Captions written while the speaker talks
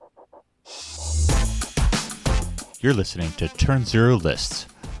You're listening to Turn Zero Lists,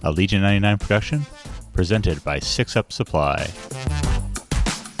 a Legion 99 production presented by 6UP Supply.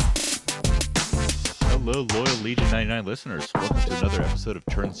 Hello, loyal Legion 99 listeners. Welcome to another episode of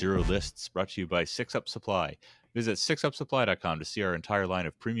Turn Zero Lists, brought to you by 6UP Supply. Visit 6upsupply.com to see our entire line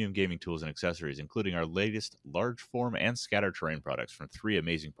of premium gaming tools and accessories, including our latest large form and scatter terrain products from three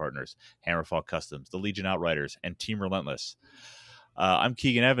amazing partners, Hammerfall Customs, the Legion Outriders, and Team Relentless. I'm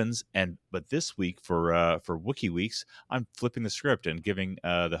Keegan Evans, but this week for Wookiee Weeks, I'm flipping the script and giving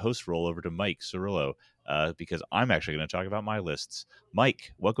the host role over to Mike Cirillo because I'm actually going to talk about my lists.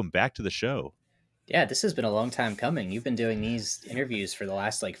 Mike, welcome back to the show. Yeah, this has been a long time coming. You've been doing these interviews for the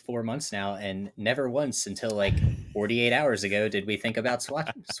last 4 months now, and never once until 48 hours ago did we think about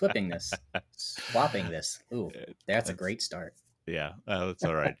swapping this. Ooh, that's a great start. Yeah, that's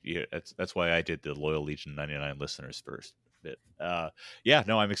all right. Yeah, that's why I did the loyal Legion 99 listeners first. Bit. I'm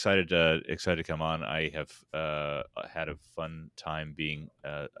excited to come on. I have had a fun time being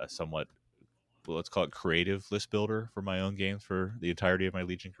a somewhat, let's call it, creative list builder for my own games for the entirety of my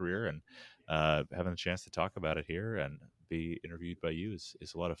Legion career, and having the chance to talk about it here and be interviewed by you is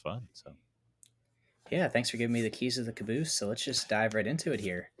a lot of fun. So yeah, thanks for giving me the keys of the caboose. So let's just dive right into it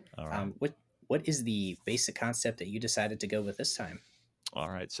here. All right. What is the basic concept that you decided to go with this time?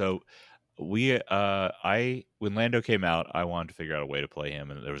 All right, so when Lando came out, I wanted to figure out a way to play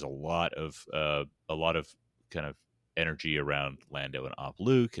him, and there was a lot of kind of energy around Lando and Op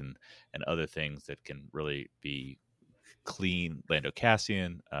Luke and other things that can really be clean Lando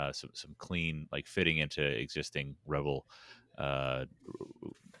Cassian, some clean fitting into existing Rebel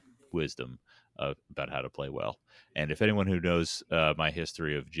wisdom about how to play well. And if anyone who knows my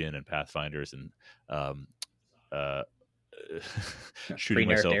history of Jyn and Pathfinders and shooting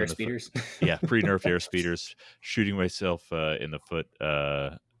myself in the airspeeders. Pre-nerfed airspeeders, shooting myself in the foot.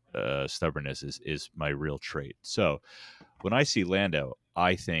 Stubbornness is my real trait. So when I see Lando,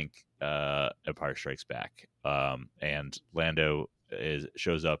 I think Empire Strikes Back, and Lando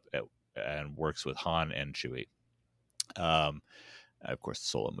shows up and works with Han and Chewie. Of course, the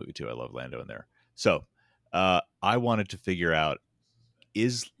Solo movie too. I love Lando in there. So I wanted to figure out,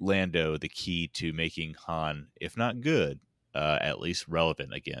 is Lando the key to making Han, if not good, at least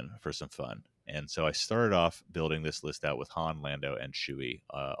relevant again for some fun? And so I started off building this list out with Han, Lando, and Chewie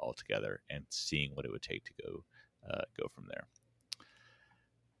all together, and seeing what it would take to go from there.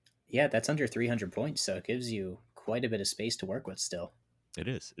 Yeah, that's under 300 points, so it gives you quite a bit of space to work with still. It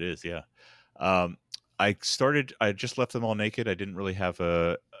is, yeah. I just left them all naked. I didn't really have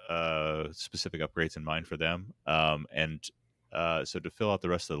a specific upgrades in mind for them. So to fill out the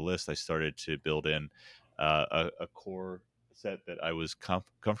rest of the list, I started to build in a core set that I was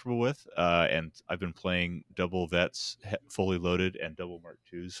comfortable with, and I've been playing double vets fully loaded and double Mark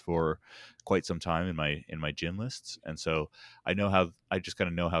IIs for quite some time in my Jyn lists, and so I just kind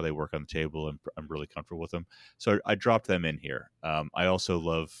of know how they work on the table, and I'm really comfortable with them. So I dropped them in here. I also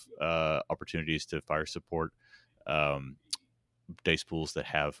love opportunities to fire support dice pools that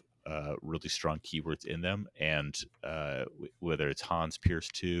have really strong keywords in them, and whether it's Han's Pierce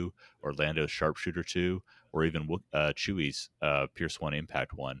 2 or Lando's Sharpshooter 2 or even Chewie's Pierce 1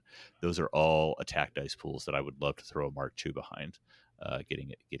 Impact 1, those are all attack dice pools that I would love to throw a Mark II behind,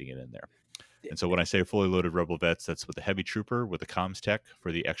 getting it in there. And so when I say fully loaded Rebel vets, that's with the Heavy Trooper with the comms tech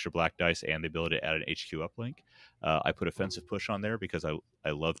for the extra black dice and the ability to add an HQ uplink. I put Offensive Push on there because I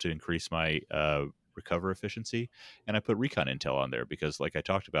love to increase my recover efficiency, and I put recon intel on there because, like I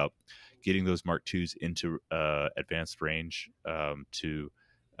talked about, getting those Mark IIs into advanced range to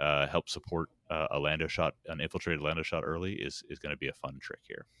help support an infiltrated Lando shot early is going to be a fun trick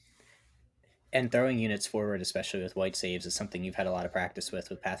here. And throwing units forward, especially with white saves, is something you've had a lot of practice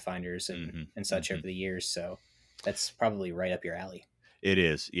with Pathfinders and such over the years, so that's probably right up your alley. It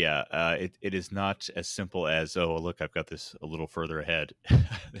is, yeah. It is not as simple as, oh, look, I've got this a little further ahead.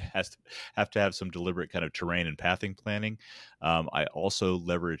 It have to have some deliberate kind of terrain and pathing planning. I also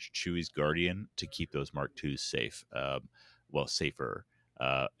leverage Chewie's Guardian to keep those Mark IIs safe, safer.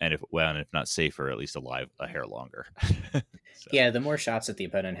 And if not safer, at least alive a hair longer. So. Yeah, the more shots that the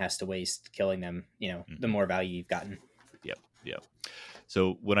opponent has to waste killing them, the more value you've gotten. Yep.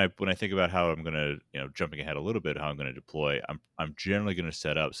 So when I think about how I'm going to, jumping ahead a little bit, how I'm going to deploy, I'm generally going to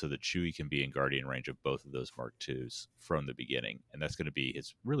set up so that Chewie can be in Guardian range of both of those Mark IIs from the beginning, and that's going to be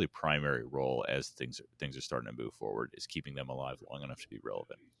his really primary role as things are starting to move forward, is keeping them alive long enough to be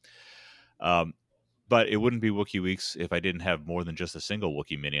relevant. But it wouldn't be Wookiee Weeks if I didn't have more than just a single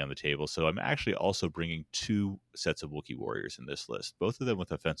Wookiee mini on the table. So I'm actually also bringing two sets of Wookiee warriors in this list, both of them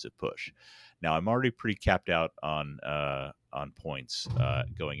with Offensive Push. Now, I'm already pretty capped out on points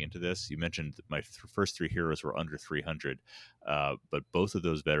going into this. You mentioned my first three heroes were under 300, but both of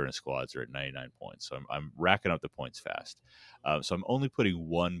those veteran squads are at 99 points. So I'm racking up the points fast. So I'm only putting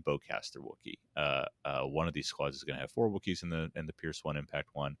one bowcaster Wookiee. One of these squads is going to have 4 Wookiees in the Pierce 1 Impact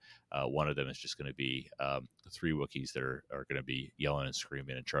 1. One of them is just going to be 3 Wookiees that are going to be yelling and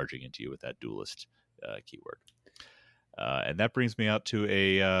screaming and charging into you with that duelist keyword. And that brings me out to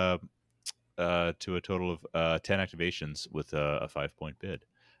a total of 10 activations with a 5-point bid.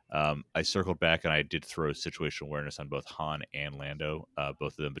 I circled back and I did throw situational awareness on both Han and Lando.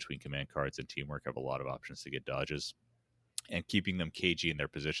 Both of them between command cards and teamwork have a lot of options to get dodges, and keeping them cagey in their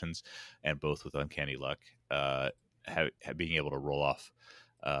positions, and both with uncanny luck, being able to roll off,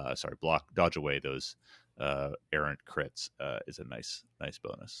 dodge away those errant crits is a nice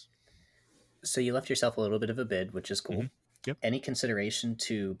bonus. So you left yourself a little bit of a bid, which is cool. Mm-hmm. Yep. Any consideration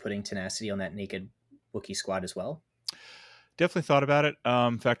to putting tenacity on that naked Wookiee squad as well? Definitely thought about it.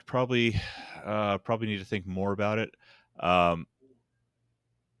 In fact, probably need to think more about it.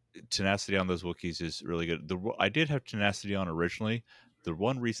 Tenacity on those Wookiees is really good. I did have tenacity on originally. The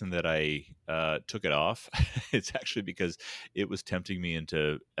one reason that I took it off, it's actually because it was tempting me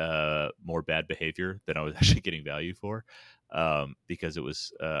into more bad behavior than I was actually getting value for. Because it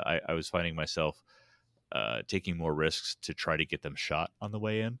was I was finding myself taking more risks to try to get them shot on the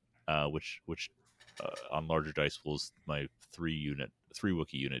way in, which on larger dice pools, my 3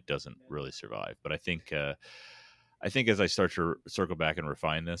 Wookiee unit doesn't really survive. But I think as I start to circle back and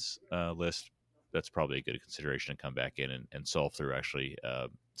refine this list, that's probably a good consideration to come back in and solve through actually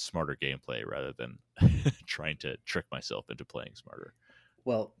smarter gameplay rather than trying to trick myself into playing smarter.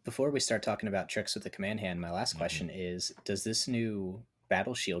 Well, before we start talking about tricks with the command hand, my last question is, does this new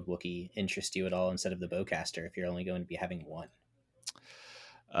Battle Shield Wookiee interest you at all instead of the bowcaster if you're only going to be having one?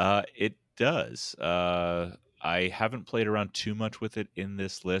 It does. I haven't played around too much with it in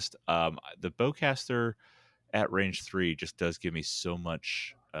this list. The bowcaster at range 3 just does give me so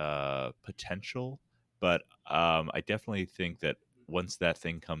much potential, but I definitely think that once that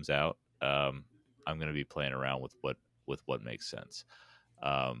thing comes out, I'm going to be playing around with what makes sense.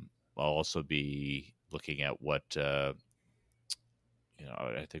 I'll also be looking at what I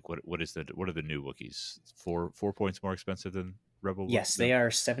think what are the new Wookiees? 4 points more expensive than Rebel? Yes, they are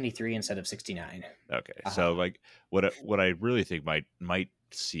 73 instead of 69. Okay, so like what I really think might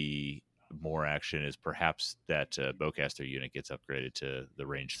see more action is perhaps that bowcaster unit gets upgraded to the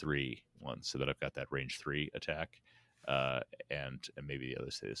range 3 one, so that I've got that range 3 attack, and maybe the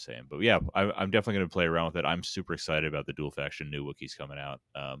others stay the same. But yeah, I'm definitely going to play around with it. I'm super excited about the dual faction new Wookiees coming out,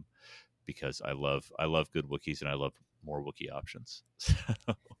 because I love good Wookiees and I love more Wookiee options.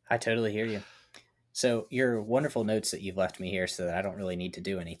 I totally hear you. So your wonderful notes that you've left me here, so that I don't really need to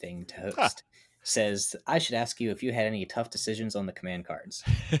do anything to host, says I should ask you if you had any tough decisions on the command cards.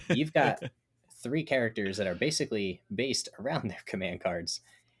 You've got 3 characters that are basically based around their command cards.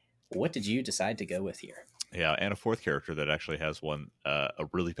 What did you decide to go with here? Yeah, and a 4th character that actually has one a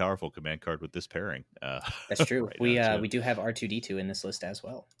really powerful command card with this pairing. That's true. Right we do have R2D2 in this list as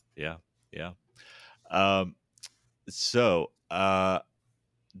well. Yeah. So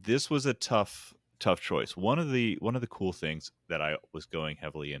this was a tough choice. One of the cool things that I was going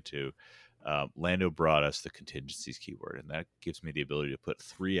heavily into, Lando brought us the contingencies keyword, and that gives me the ability to put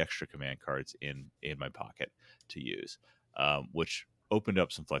 3 extra command cards in my pocket to use, which opened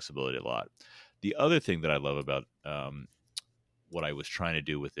up some flexibility a lot. The other thing that I love about what I was trying to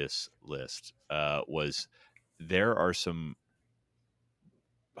do with this list was there are some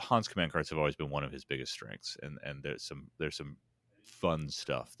Han's command cards have always been one of his biggest strengths, and there's some fun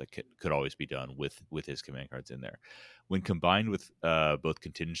stuff that could always be done with his command cards in there. When combined with both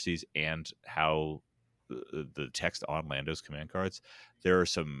contingencies and how the text on Lando's command cards, there are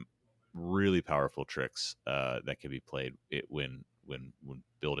some really powerful tricks that can be played when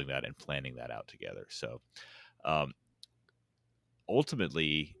building that and planning that out together. So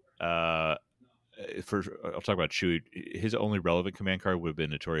ultimately, I'll talk about Chewie. His only relevant command card would have been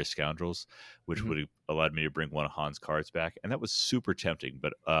Notorious Scoundrels, which would have allowed me to bring one of Han's cards back, and that was super tempting.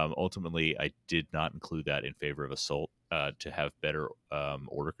 But ultimately, I did not include that in favor of Assault to have better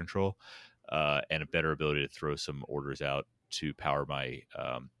order control and a better ability to throw some orders out to power my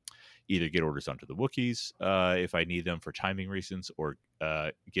either get orders onto the Wookiees if I need them for timing reasons, or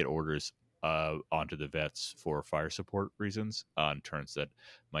get orders onto the vets for fire support reasons on turns that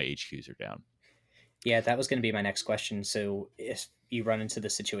my HQs are down. Yeah, that was going to be my next question. So if you run into the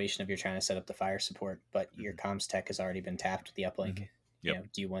situation of you're trying to set up the fire support, but your comms tech has already been tapped with the uplink,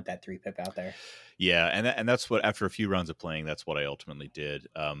 do you want that 3 pip out there? Yeah, and that's what, after a few rounds of playing, that's what I ultimately did.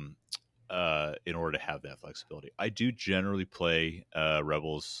 in order to have that flexibility. I do generally play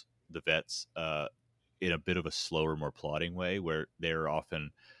rebels, the vets, in a bit of a slower, more plodding way, where they're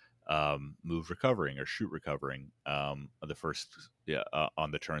often move recovering or shoot recovering the first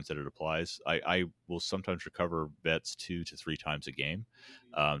on the turns that it applies. I will sometimes recover vets 2 to 3 times a game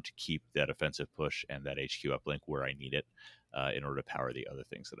to keep that offensive push and that HQ uplink where I need it in order to power the other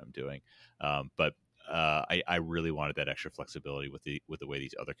things that I'm doing. But I really wanted that extra flexibility with the way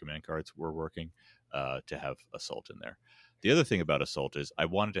these other command cards were working to have assault in there. The other thing about assault is I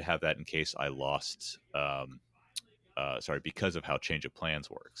wanted to have that in case I lost. Because of how change of plans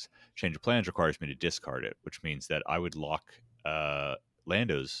works. Change of plans requires me to discard it, which means that I would lock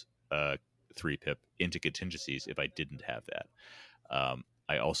Lando's 3-pip into contingencies if I didn't have that.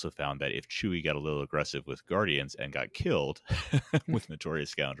 I also found that if Chewie got a little aggressive with Guardians and got killed with Notorious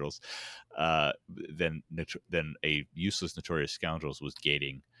Scoundrels, then a useless Notorious Scoundrels was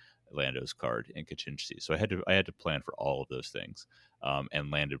gating Lando's card in contingency. So I had to plan for all of those things,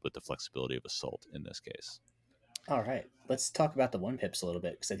 and landed with the flexibility of assault in this case. All right, let's talk about the 1-pips a little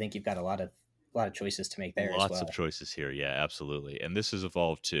bit, because I think you've got a lot of choices to make there as well. Lots of choices here, yeah, absolutely. And this has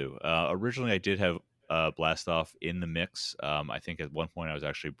evolved too. Originally, I did have Blastoff in the mix. I think at one point I was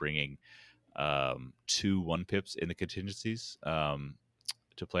actually bringing 2 1-pips in the contingencies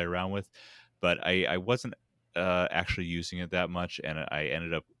to play around with, but I wasn't actually using it that much, and I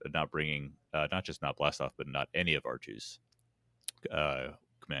ended up not bringing not Blastoff, but not any of R2's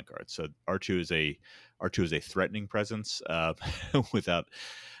command cards. So R2 is a threatening presence without,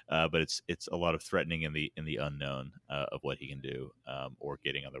 but it's a lot of threatening in the unknown of what he can do, or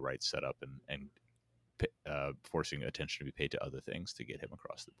getting on the right setup and forcing attention to be paid to other things to get him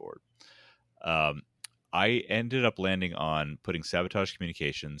across the board. I ended up landing on putting Sabotage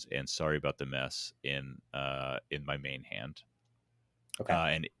Communications and Sorry About the Mess in my main hand,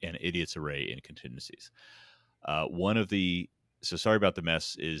 Okay. and Idiot's Array in contingencies. So Sorry About the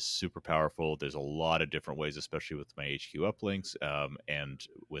Mess is super powerful. There's a lot of different ways, especially with my HQ uplinks, and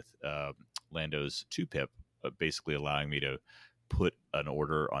with Lando's 2-pip, basically allowing me to put an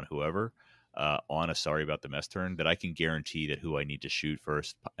order on whoever on a Sorry About the Mess turn that I can guarantee that who I need to shoot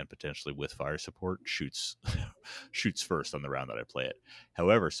first, and potentially with fire support, shoots first on the round that I play it.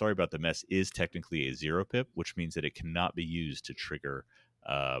 However, Sorry About the Mess is technically a 0-pip, which means that it cannot be used to trigger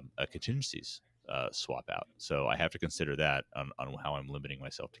contingencies swap out. So I have to consider that on how I'm limiting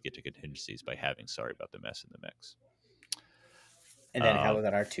myself to get to contingencies by having Sorry About the Mess in the mix. And then how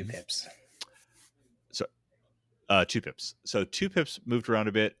about our 2-pips? So 2-pips. So 2-pips moved around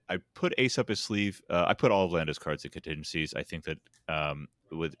a bit. I put Ace up his sleeve. I put all of Lando's cards in contingencies. I think that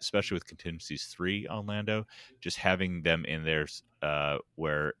especially with contingencies 3 on Lando, just having them in there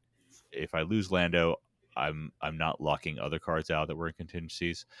where if I lose Lando, I'm not locking other cards out that were in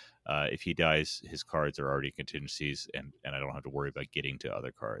contingencies. If he dies, his cards are already contingencies, and I don't have to worry about getting to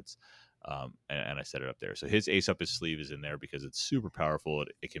other cards. And I set it up there. So his Ace up his sleeve is in there because it's super powerful.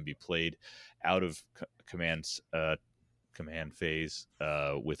 It can be played out of command phase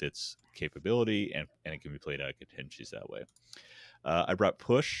with its capability, and it can be played out of contingencies that way. I brought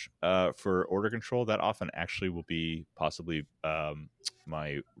Push for order control. That often actually will be possibly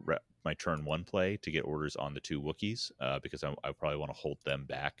my turn 1 play to get orders on the 2 Wookiees, because I probably want to hold them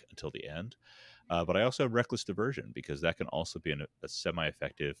back until the end. But I also have Reckless Diversion, because that can also be a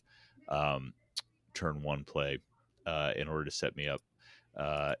semi-effective turn 1 play in order to set me up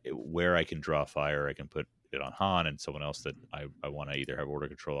where I can draw fire. I can put it on Han and someone else that I want to either have order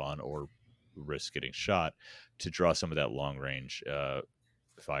control on or risk getting shot, to draw some of that long range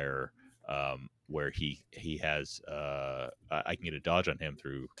fire, where he has I can get a dodge on him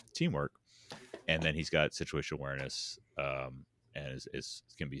through teamwork, and then he's got situational awareness, and is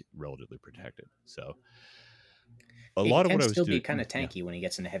can be relatively protected. So a lot of what I was doing, still be kind of tanky when he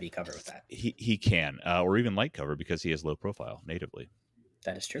gets into heavy cover with that. He can, or even light cover, because he has low profile natively.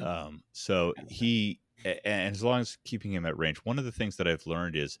 That is true. So and as long as keeping him at range, one of the things that I've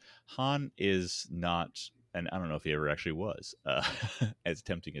learned is Han is not, and I don't know if he ever actually was, as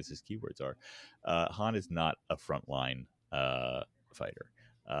tempting as his keywords are, Han is not a frontline fighter.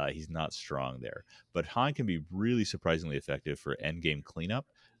 He's not strong there. But Han can be really surprisingly effective for endgame cleanup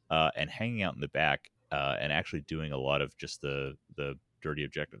and hanging out in the back and actually doing a lot of just the dirty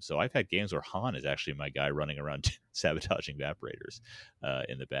objectives. So I've had games where Han is actually my guy running around sabotaging evaporators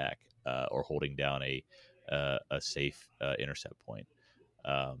in the back, or holding down a safe intercept point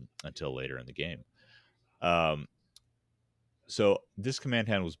until later in the game. So this command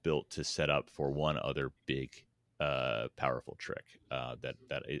hand was built to set up for one other big powerful trick that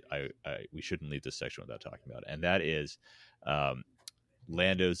we shouldn't leave this section without talking about, and that is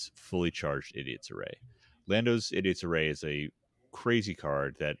Lando's Fully Charged Idiots Array. Lando's Idiots Array is a crazy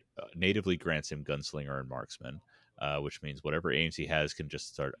card that natively grants him Gunslinger and Marksman, which means whatever aims he has can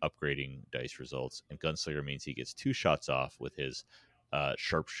just start upgrading dice results. And Gunslinger means he gets 2 shots off with his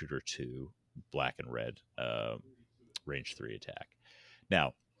Sharpshooter 2 black and red range 3 attack.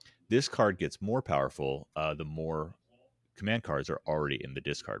 Now, this card gets more powerful the more command cards are already in the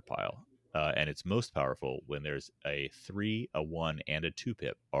discard pile. And it's most powerful when there's a 3, a 1, and a 2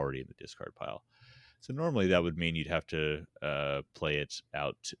 pip already in the discard pile. So normally that would mean you'd have to play it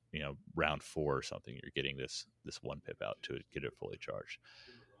out, round 4 or something. You're getting this 1 pip out to get it fully charged.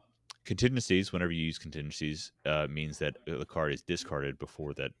 Contingencies, whenever you use contingencies, means that the card is discarded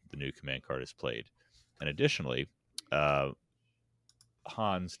before that the new command card is played. And additionally,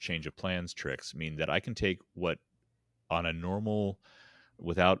 Han's change of plans tricks mean that I can take what on a normal,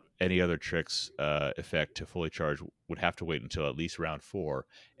 without any other tricks effect to fully charge would have to wait until at least round 4,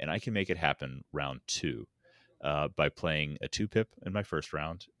 and I can make it happen round 2 by playing a 2 pip in my first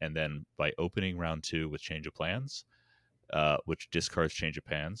round, and then by opening round 2 with change of plans, which discards change of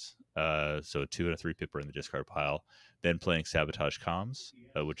plans. So a 2 and a 3 pip are in the discard pile. Then playing Sabotage Comms,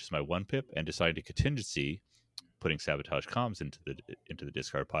 which is my 1 pip, and deciding to contingency, putting Sabotage Comms into the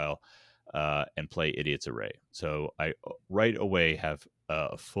discard pile. And play Idiot's Array. So I right away have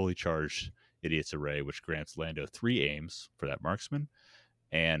a fully charged Idiot's Array, which grants Lando 3 aims for that marksman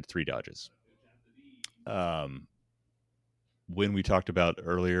and 3 dodges. When we talked about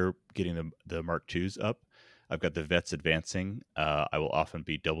earlier getting the Mark IIs up, I've got the Vets advancing. I will often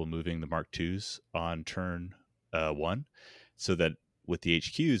be double moving the Mark IIs on turn 1, so that with the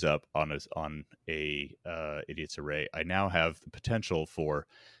HQs up on a Idiot's Array, I now have the potential for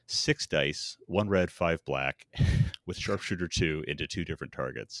 6 dice, 1 red, 5 black, with Sharpshooter 2 into 2 different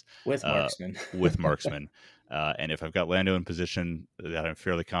targets. With Marksman. With Marksman. And if I've got Lando in position that I'm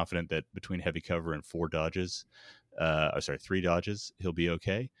fairly confident that between heavy cover and 3 dodges, he'll be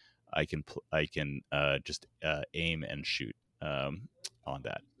okay. I can just aim and shoot on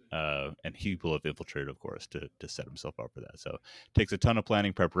that. And he will have infiltrated, of course, to set himself up for that. So it takes a ton of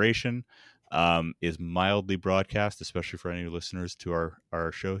planning preparation, is mildly broadcast, especially for any listeners to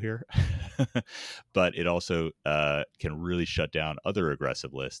our show here. But it also can really shut down other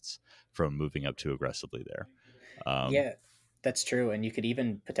aggressive lists from moving up too aggressively there. Yeah, that's true. And you could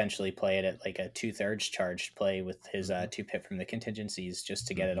even potentially play it at like a 2/3 charged play with his 2 pip from the contingencies just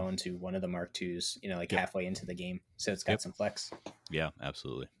to get it onto one of the Mark IIs, halfway into the game. So it's got some flex. Yeah,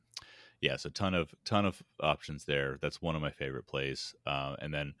 absolutely. Yeah, so ton of options there. That's one of my favorite plays.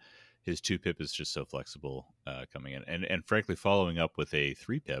 And then his 2 pip is just so flexible coming in, and frankly, following up with a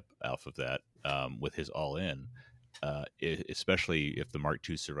 3 pip off of that with his all in, especially if the Mark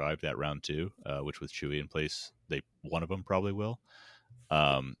II survived that round 2, which with Chewie in place, one of them probably will.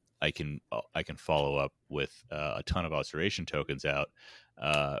 I can follow up with a ton of observation tokens out.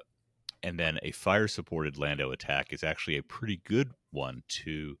 And then a fire supported Lando attack is actually a pretty good one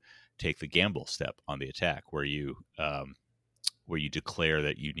to take the gamble step on the attack, where you declare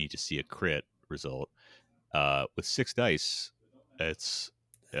that you need to see a crit result. With 6 dice, it's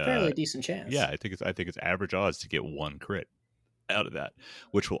fairly decent chance. Yeah, I think it's average odds to get 1 crit out of that,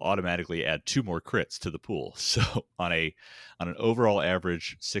 which will automatically add 2 more crits to the pool. So on an overall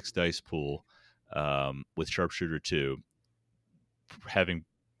average 6 dice pool, with Sharpshooter 2, having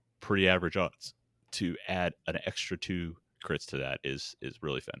pretty average odds to add an extra 2 crits to that is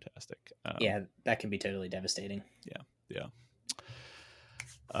really fantastic. Yeah, that can be totally devastating. Yeah.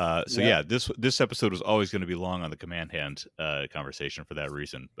 This episode was always going to be long on the command hand conversation for that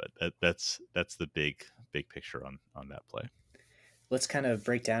reason, but that's the big picture on that play. Let's kind of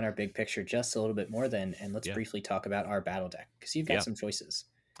break down our big picture just a little bit more then, and let's briefly talk about our battle deck, because you've got some choices.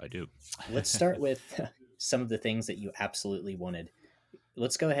 I do. Let's start with some of the things that you absolutely wanted.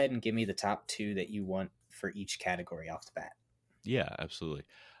 Let's go ahead and give me the top 2 that you want for each category off the bat. Yeah, absolutely.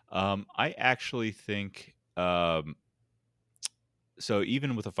 I actually think so.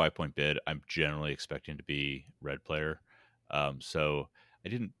 Even with a 5-point bid, I'm generally expecting to be red player. So I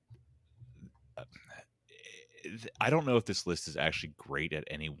didn't. I don't know if this list is actually great at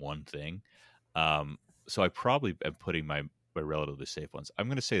any one thing. So I probably am putting my relatively safe ones. I'm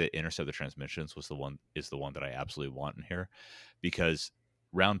going to say that Intercept the Transmissions is the one that I absolutely want in here, because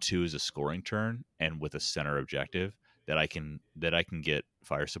round 2 is a scoring turn, and with a center objective that I can get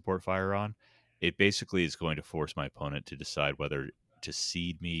fire support fire on, it basically is going to force my opponent to decide whether to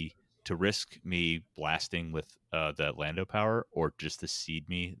seed me, to risk me blasting with that Lando power, or just to seed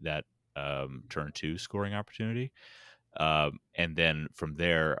me that turn 2 scoring opportunity. And then from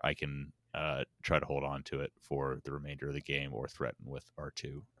there, I can try to hold on to it for the remainder of the game or threaten with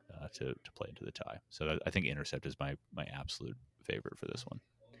R2 to play into the tie. So I think intercept is my absolute favorite for this one.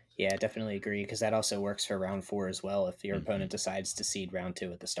 Yeah, definitely agree because that also works for round 4 as well if your Mm-hmm. opponent decides to seed round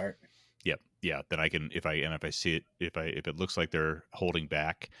 2 at the start. Yep. Yeah. Then I can if I see it if it looks like they're holding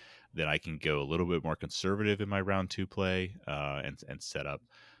back, then I can go a little bit more conservative in my round 2 play and set up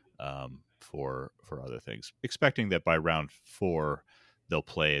for other things, expecting that by round 4 they'll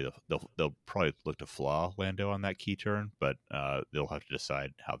probably look to flaw Lando on that key turn, but they'll have to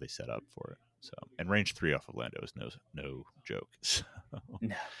decide how they set up for it. So and range 3 off of Lando is no joke. So.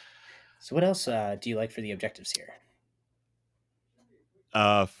 No. So what else do you like for the objectives here?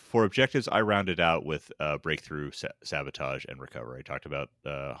 For objectives, I rounded out with breakthrough, sabotage, and recover. I talked about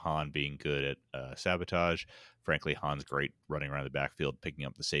Han being good at sabotage. Frankly, Han's great running around the backfield, picking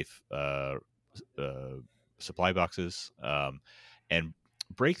up the safe supply boxes. And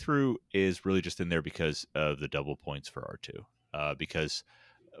breakthrough is really just in there because of the double points for R2. Because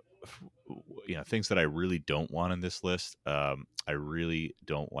things that I really don't want in this list. I really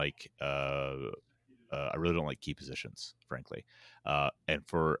don't like. I really don't like key positions, frankly, and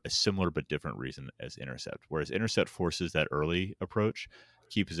for a similar but different reason as intercept. Whereas intercept forces that early approach,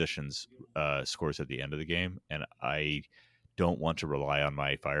 key positions scores at the end of the game, and I don't want to rely on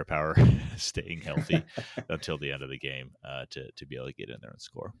my firepower staying healthy until the end of the game to be able to get in there and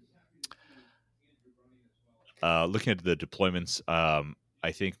score. Looking at the deployments,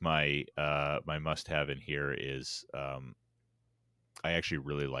 I think my my must have in here is I actually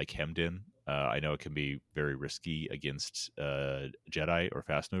really like Hemmed In. I know it can be very risky against Jedi or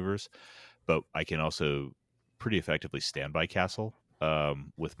fast movers, but I can also pretty effectively standby castle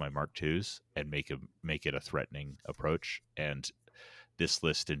with my Mark IIs and make it a threatening approach. And this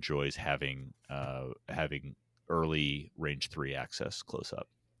list enjoys having early range 3 access close up.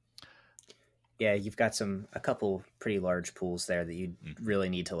 Yeah, you've got a couple pretty large pools there that you Mm. really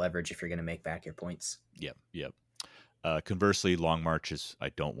need to leverage if you're going to make back your points. Yep. Conversely, long marches I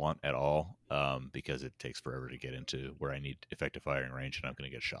don't want at all because it takes forever to get into where I need effective firing range, and I'm going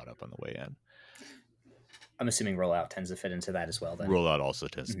to get shot up on the way in. I'm assuming rollout tends to fit into that as well. Then Rollout also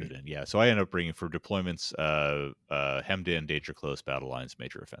tends to fit in, yeah. So I end up bringing for deployments hemmed in, danger close, battle lines,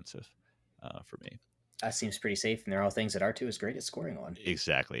 major offensive for me. That seems pretty safe, and they're all things that R2 is great at scoring on.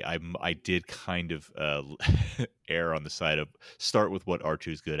 Exactly. I did kind of err on the side of start with what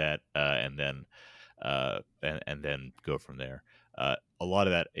R2 is good at, and then go from there. A lot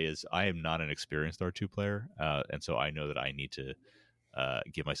of that is I am not an experienced R2 player, and so I know that I need to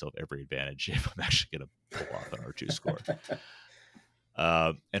give myself every advantage if I'm actually going to pull off an R2 score.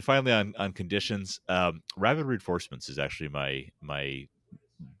 And finally, on conditions, rapid reinforcements is actually my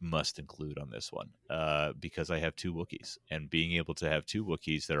must include on this one because I have 2 Wookiees, and being able to have 2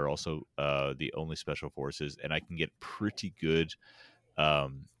 Wookiees that are also the only special forces, and I can get pretty good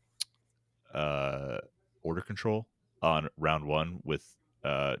order control on round 1 with 2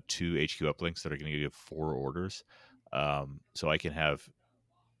 HQ uplinks that are going to give 4 orders. So I can have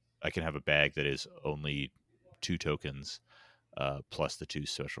a bag that is only 2 tokens plus the 2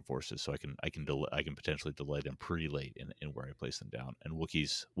 special forces, so I can potentially delay them pretty late in where I place them down. And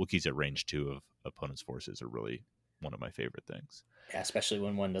Wookiees at range 2 of opponents' forces are really one of my favorite things. Yeah, especially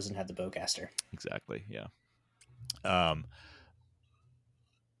when one doesn't have the bowcaster. Exactly. Yeah.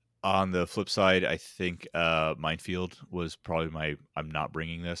 On the flip side, I think Minefield was probably I'm not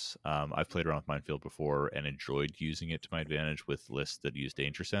bringing this. I've played around with Minefield before and enjoyed using it to my advantage with lists that use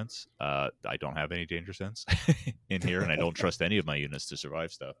Danger Sense. I don't have any Danger Sense in here, and I don't trust any of my units to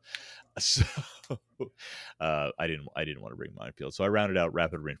survive stuff. So I didn't want to bring Minefield. So I rounded out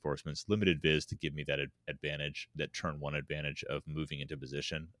Rapid Reinforcements, Limited Viz to give me that advantage, that turn 1 advantage of moving into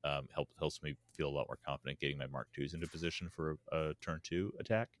position. Helps me feel a lot more confident getting my Mark IIs into position for a turn 2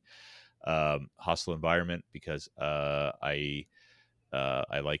 attack. Hostile Environment because I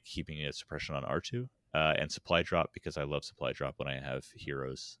like keeping a suppression on R2, and Supply Drop because I love Supply Drop when I have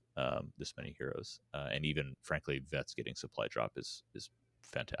heroes, this many heroes, and even frankly Vets getting Supply Drop is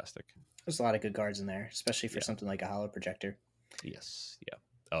fantastic. There's a lot of good cards in there, especially for something like a Hollow Projector. Yes, yeah.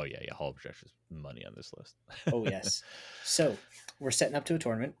 Oh yeah, Hollow Projector is money on this list. Oh yes. So we're setting up to a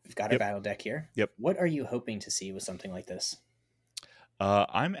tournament. We've got our battle deck here. Yep. What are you hoping to see with something like this?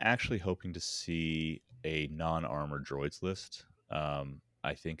 I'm actually hoping to see a non-armor droids list.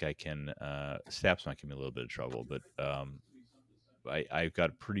 I think I can. Staps might give me a little bit of trouble, but I've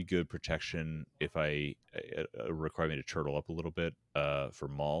got pretty good protection if I require me to turtle up a little bit for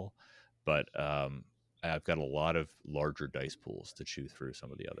Maul, but I've got a lot of larger dice pools to chew through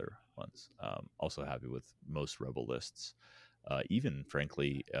some of the other ones. Also happy with most Rebel lists. even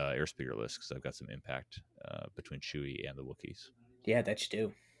frankly airspeeder lists, because I've got some impact between Chewie and the Wookiees. Yeah, that you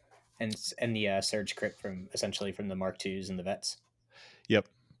do. And the surge crit from essentially from the Mark IIs and the vets. Yep,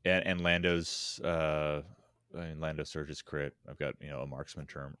 and Lando's Lando Surge's crit. I've got a marksman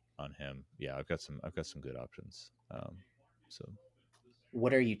term on him. Yeah, I've got some good options. So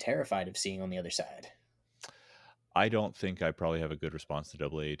What are you terrified of seeing on the other side? I don't think I probably have a good response to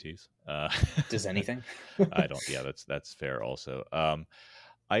double AATs. Does anything? I don't. Yeah, that's fair. Also,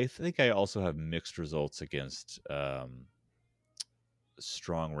 I think I also have mixed results against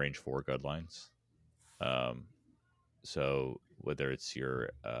strong range 4 guidelines. Um, so whether it's your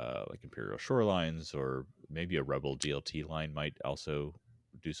like Imperial Shorelines or maybe a Rebel DLT line might also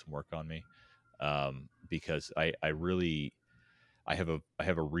do some work on me, because I have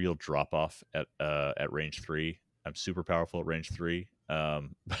a real drop off at range 3. I'm super powerful at range 3,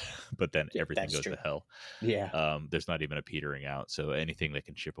 but then Yeah, everything that's goes true. to hell. Yeah. There's not even a petering out, so anything that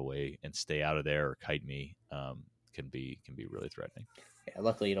can chip away and stay out of there or kite me can be really threatening. Yeah.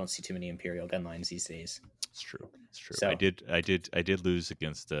 Luckily, you don't see too many Imperial gun lines these days. It's true. It's true. I So did lose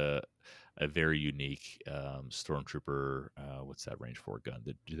against a very unique stormtrooper. What's that range 4 gun?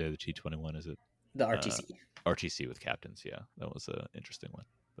 Do they have the T-21? Is it the uh, RTC. RTC with captains? Yeah, that was an interesting one.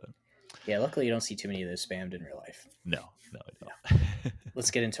 But Yeah. Luckily, you don't see too many of those spammed in real life. no, I No. don't.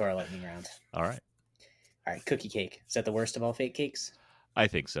 Let's get into our lightning round. All right. All right. Cookie cake. Is that the worst of all fake cakes? I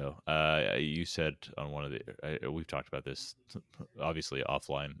think so. You said on one of we've talked about this obviously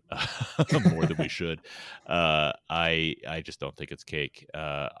offline more than we should. I just don't think it's cake.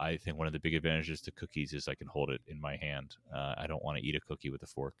 I think one of the big advantages to cookies is I can hold it in my hand. I don't want to eat a cookie with a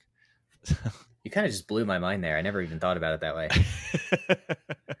fork. You kind of just blew my mind there. I never even thought about it that way.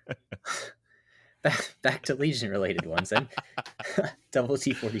 Back to Legion related ones then. Double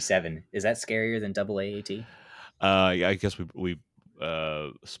T-47. Is that scarier than double AAT? Yeah, I guess we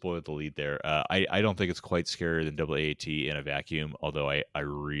spoiled the lead there. I don't think it's quite scarier than double AAT in a vacuum, although I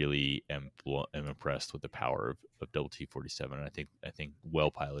really am impressed with the power of double T-47. And I think well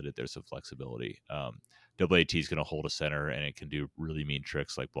piloted, there's some flexibility. Double AT is going to hold a center, and it can do really mean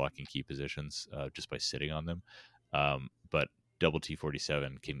tricks like blocking key positions just by sitting on them. But double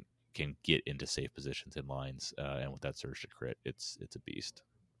T-47 can get into safe positions in lines, and with that surge to crit, it's a beast.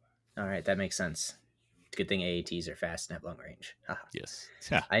 All right, that makes sense. Good thing AATs are fast and have long range. Yes.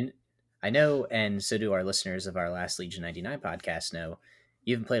 Yeah. I know, and so do our listeners of our last Legion 99 podcast know,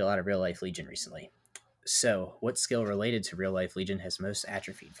 you haven't played a lot of real life Legion recently. So, what skill related to real life Legion has most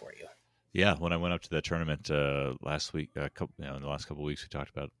atrophied for you? Yeah, when I went up to that tournament last week, in the last couple of weeks, we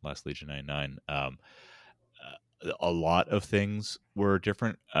talked about last Legion 99. A lot of things were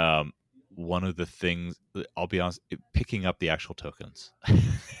different. One of the things, I'll be honest, picking up the actual tokens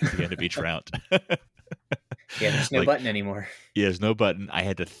at the end of each round. Yeah, there's no button anymore. Yeah, there's no button. I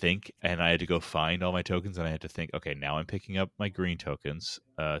had to think, and I had to go find all my tokens, and I had to think, okay, now I'm picking up my green tokens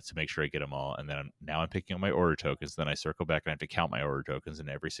to make sure I get them all, and then now I'm picking up my order tokens. Then I circle back and I have to count my order tokens, and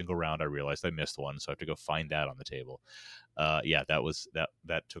every single round I realized I missed one, so I have to go find that on the table. Yeah,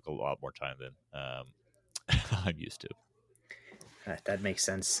 that took a lot more time than I'm used to. That makes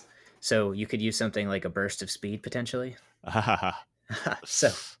sense. So you could use something like a burst of speed potentially. So,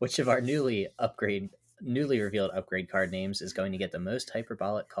 which of our newly revealed upgrade card names is going to get the most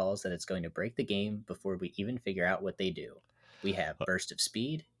hyperbolic calls that it's going to break the game before we even figure out what they do? We have Burst of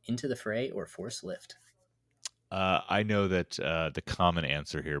Speed, Into the Fray, or Force Lift. I know that the common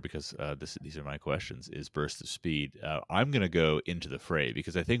answer here, because these are my questions, is Burst of Speed. I'm going to go Into the Fray,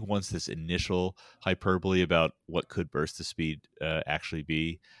 because I think once this initial hyperbole about what could Burst of Speed actually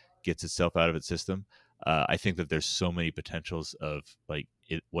be gets itself out of its system, I think that there's so many potentials of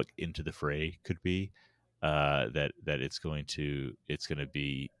what Into the Fray could be, that it's going to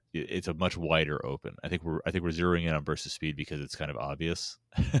be. It's a much wider open. I think we're zeroing in on Burst of Speed because it's kind of obvious,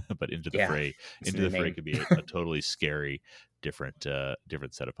 but Into the Fray could be a totally scary, different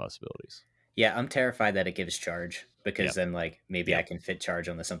set of possibilities. Yeah, I'm terrified that it gives charge, because then maybe I can fit charge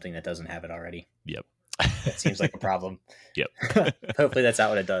onto something that doesn't have it already. Yep. That seems like a problem. Yep. Hopefully that's not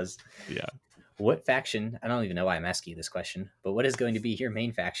what it does. Yeah. What faction, I don't even know why I'm asking you this question, but what is going to be your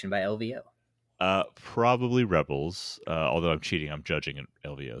main faction by LVO? Probably Rebels. Although I'm cheating, I'm judging at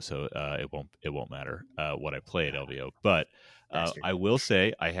LVO, so it won't matter what I play at LVO. But I will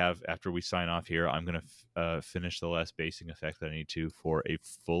say I have, after we sign off here, I'm going to finish the last basing effect that I need to for a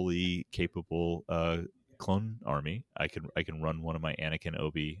fully capable clone army. I can run one of my Anakin,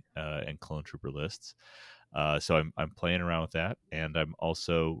 Obi, and clone trooper lists. So I'm playing around with that, and I'm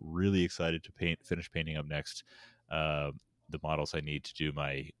also really excited to finish painting up next the models I need to do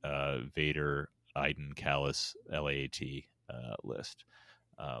my Vader, Iden, Callus, LAAT list.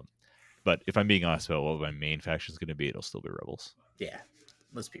 But if I'm being honest about what my main faction is going to be, it'll still be Rebels. Yeah,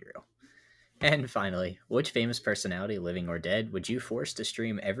 let's be real. And finally, which famous personality, living or dead, would you force to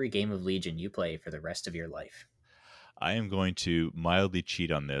stream every game of Legion you play for the rest of your life? I am going to mildly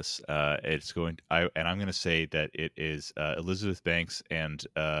cheat on this. I'm going to say that it is Elizabeth Banks and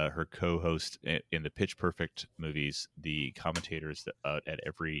her co-host in the Pitch Perfect movies, the commentators at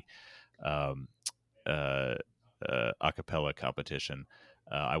every a cappella competition.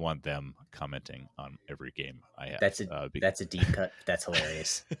 I want them commenting on every game I have. That's a deep cut. That's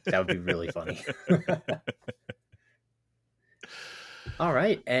hilarious. That would be really funny. All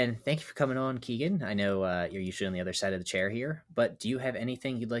right, and thank you for coming on, Keegan. I know you're usually on the other side of the chair here, but do you have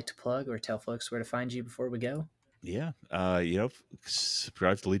anything you'd like to plug or tell folks where to find you before we go? Yeah,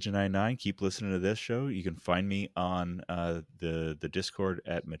 subscribe to Legion 99. Keep listening to this show. You can find me on the Discord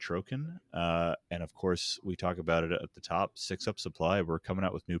at Metrokin, and of course we talk about it at the top. 6UP Supply. We're coming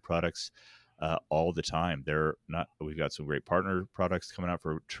out with new products all the time. We've got some great partner products coming out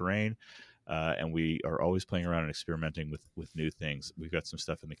for terrain, and we are always playing around and experimenting with new things. We've got some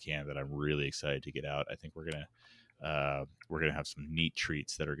stuff in the can that I'm really excited to get out. I think we're gonna have some neat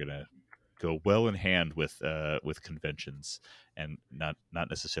treats that are gonna go well in hand with conventions, and not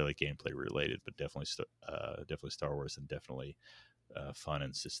necessarily gameplay related, but definitely Star Wars, and definitely fun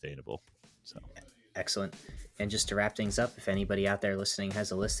and sustainable. So excellent. And just to wrap things up, if anybody out there listening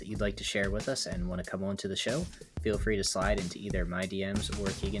has a list that you'd like to share with us and want to come on to the show, feel free to slide into either my DMs or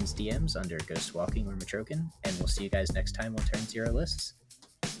Keegan's DMs under Ghost Walking or Metrokin, and we'll see you guys next time on Turn Zero Lists.